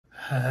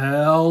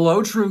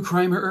Hello, true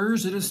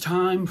crimerers. It is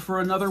time for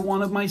another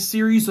one of my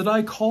series that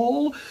I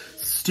call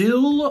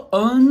Still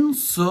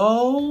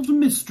Unsolved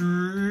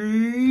Mystery.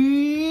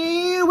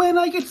 When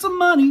I get some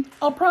money,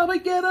 I'll probably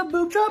get a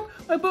boob job.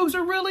 My boobs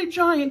are really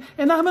giant,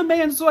 and I'm a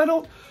man, so I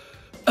don't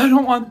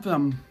want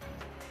them.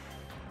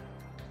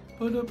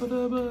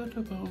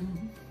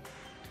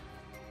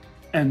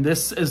 And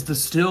this is the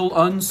Still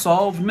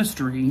Unsolved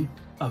Mystery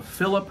of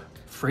Philip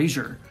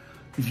Fraser.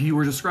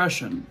 Viewer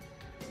discretion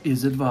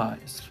is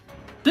advised.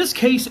 This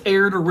case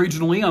aired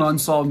originally on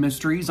Unsolved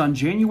Mysteries on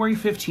January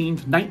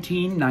 15th,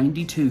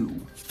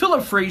 1992.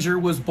 Philip Fraser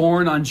was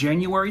born on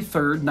January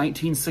 3rd,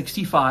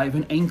 1965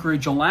 in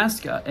Anchorage,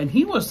 Alaska, and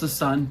he was the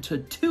son to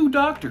two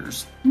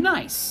doctors.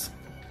 Nice.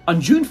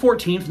 On June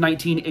 14th,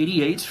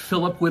 1988,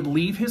 Philip would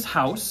leave his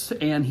house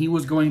and he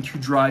was going to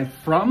drive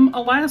from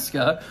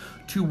Alaska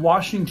to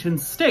Washington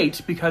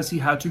State because he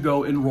had to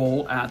go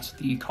enroll at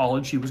the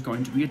college he was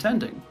going to be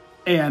attending.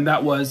 And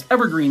that was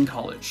Evergreen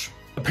College.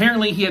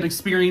 Apparently, he had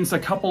experienced a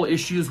couple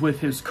issues with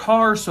his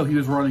car, so he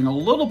was running a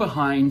little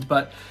behind,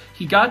 but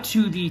he got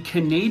to the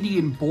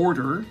Canadian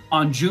border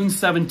on June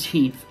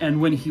 17th, and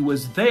when he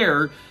was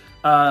there,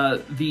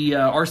 the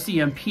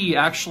RCMP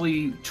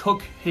actually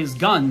took his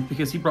gun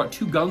because he brought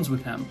two guns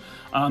with him,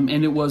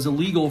 and it was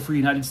illegal for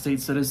United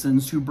States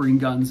citizens to bring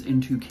guns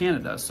into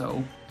Canada,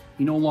 so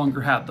he no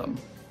longer had them.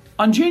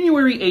 On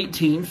January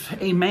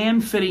 18th, a man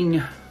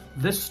fitting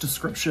this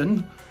description,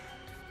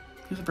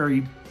 he has a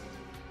very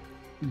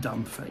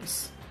dumb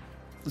face.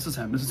 This is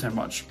him,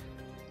 watch.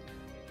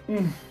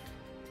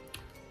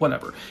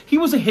 Whatever. He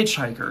was a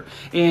hitchhiker,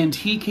 and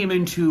he came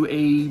into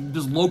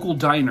this local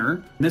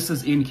diner. This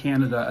is in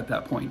Canada at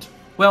that point.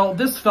 Well,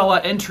 this fella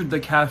entered the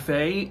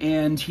cafe,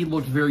 and he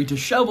looked very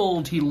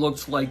disheveled. He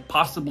looked like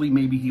possibly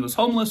maybe he was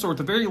homeless, or at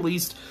the very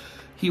least,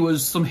 he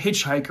was some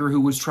hitchhiker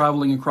who was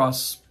traveling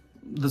across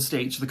the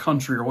states, the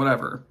country, or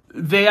whatever.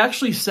 They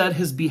actually said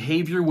his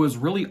behavior was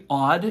really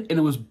odd and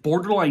it was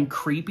borderline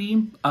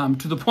creepy,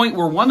 to the point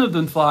where one of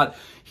them thought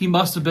he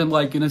must have been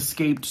like an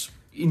escaped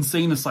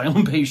insane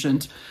asylum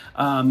patient.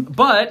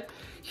 But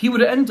he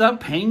would end up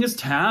paying his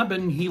tab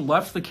and he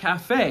left the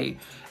cafe.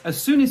 As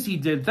soon as he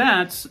did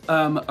that,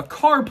 a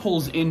car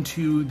pulls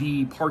into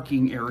the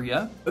parking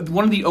area.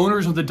 One of the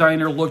owners of the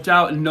diner looked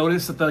out and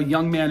noticed that the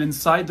young man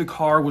inside the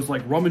car was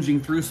like rummaging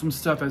through some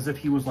stuff as if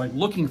he was like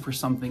looking for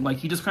something. Like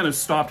he just kind of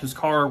stopped his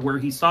car where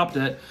he stopped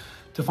it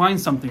to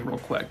find something real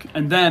quick.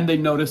 And then they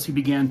noticed he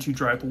began to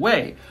drive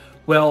away.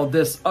 Well,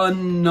 this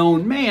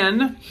unknown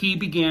man, he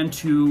began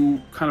to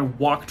kind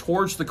of walk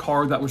towards the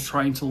car that was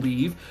trying to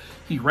leave.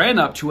 He ran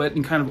up to it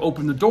and kind of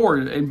opened the door,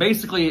 and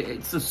basically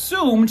it's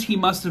assumed he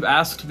must have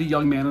asked the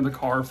young man in the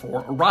car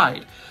for a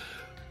ride.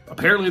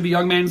 Apparently the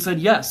young man said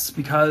yes,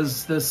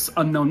 because this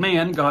unknown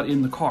man got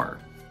in the car.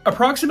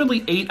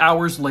 Approximately 8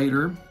 hours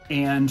later,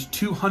 and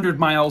 200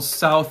 miles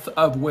south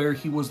of where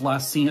he was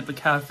last seen at the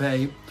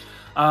cafe,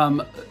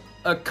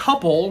 a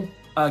couple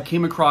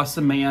came across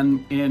a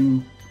man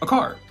in a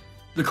car.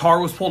 The car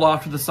was pulled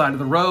off to the side of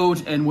the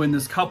road, and when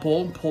this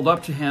couple pulled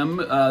up to him,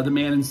 the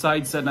man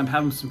inside said, "I'm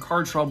having some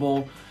car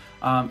trouble,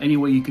 any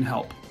way you can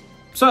help."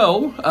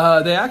 So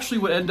they actually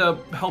would end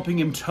up helping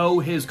him tow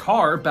his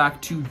car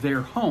back to their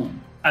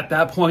home. At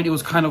that point, it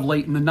was kind of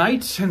late in the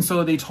night, and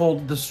so they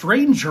told the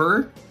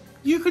stranger,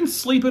 "You can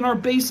sleep in our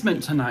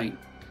basement tonight."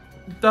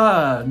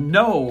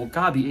 No,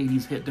 God, the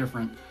 80s hit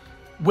different.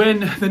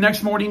 When the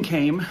next morning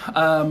came,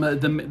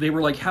 they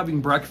were like having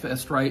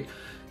breakfast, right?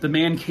 The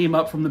man came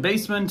up from the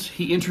basement.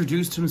 He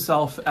introduced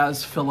himself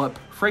as Philip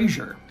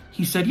Fraser.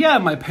 He said, "Yeah,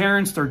 my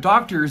parents, they're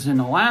doctors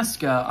in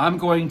Alaska. I'm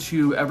going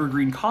to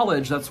Evergreen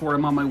College. That's where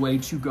I'm on my way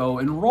to go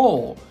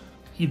enroll."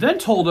 He then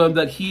told him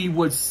that he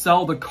would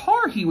sell the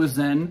car he was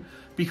in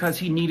because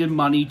he needed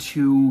money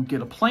to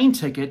get a plane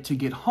ticket to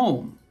get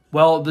home.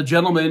 Well, the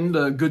gentleman,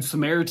 the Good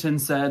Samaritan,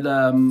 said,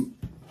 I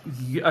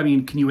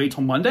mean, can you wait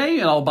till Monday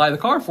and I'll buy the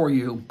car for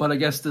you? But I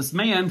guess this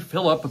man,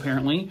 Philip,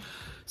 apparently,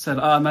 said,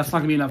 that's not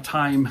gonna be enough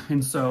time.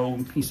 And so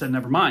he said,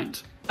 never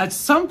mind. At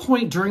some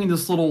point during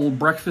this little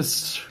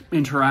breakfast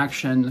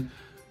interaction,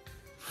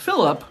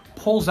 Philip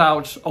pulls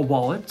out a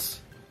wallet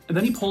and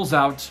then he pulls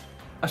out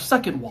a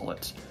second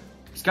wallet.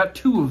 He's got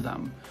two of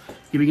them.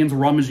 He begins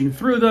rummaging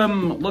through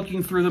them,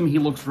 looking through them. He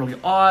looks really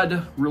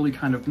odd, really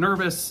kind of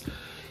nervous.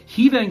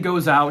 He then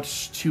goes out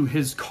to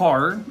his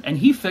car and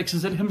he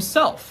fixes it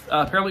himself.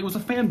 Apparently it was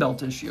a fan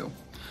belt issue.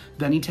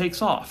 Then he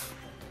takes off.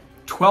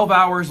 12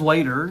 hours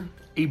later,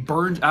 a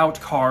burned out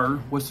car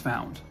was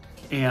found.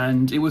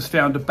 And it was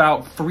found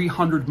about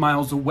 300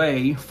 miles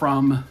away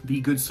from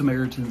the Good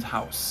Samaritan's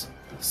house.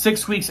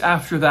 6 weeks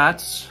after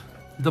that,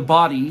 the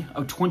body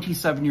of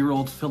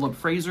 27-year-old Philip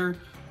Fraser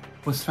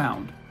was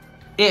found.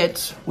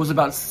 It was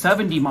about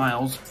 70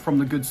 miles from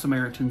the Good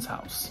Samaritan's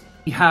house.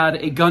 He had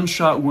a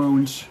gunshot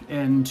wound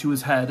into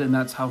his head, and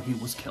that's how he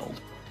was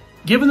killed.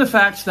 Given the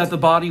fact that the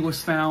body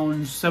was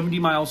found 70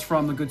 miles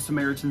from the Good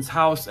Samaritan's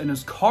house and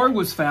his car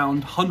was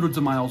found hundreds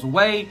of miles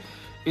away,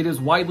 it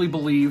is widely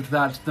believed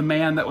that the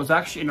man that was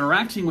actually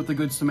interacting with the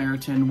Good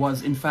Samaritan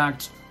was in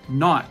fact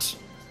not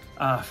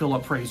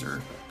Philip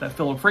Fraser, that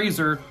Philip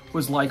Fraser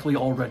was likely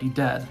already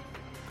dead.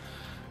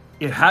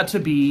 It had to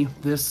be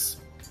this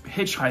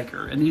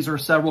hitchhiker, and these are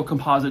several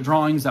composite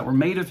drawings that were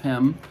made of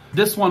him.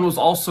 This one was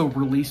also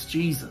released.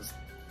 Jesus,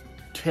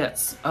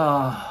 tits.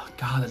 Oh,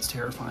 God, that's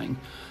terrifying.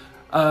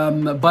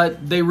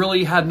 But they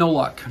really had no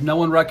luck. No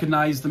one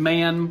recognized the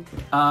man.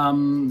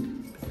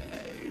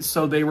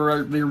 So they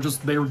were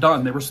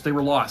done. They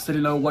were lost. They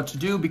didn't know what to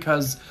do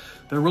because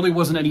there really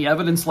wasn't any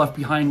evidence left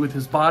behind with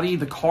his body.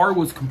 The car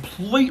was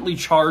completely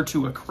charred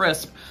to a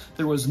crisp.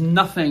 There was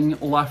nothing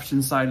left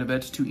inside of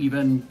it to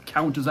even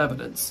count as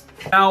evidence.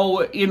 Now,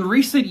 in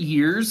recent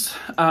years,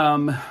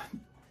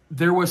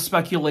 there was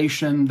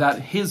speculation that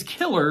his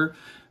killer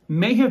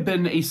may have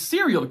been a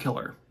serial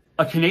killer,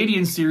 a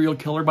Canadian serial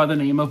killer by the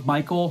name of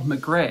Michael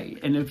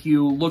McGray. And if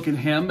you look at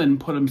him and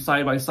put him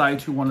side by side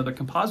to one of the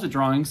composite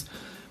drawings,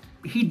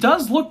 he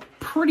does look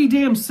pretty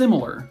damn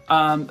similar.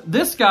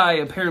 This guy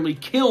apparently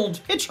killed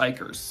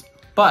hitchhikers,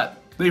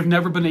 but they've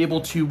never been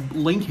able to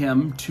link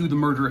him to the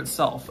murder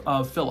itself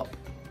of Philip.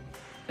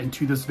 And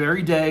to this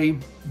very day,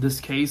 this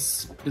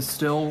case is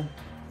still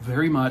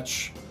very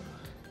much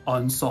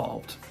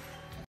unsolved.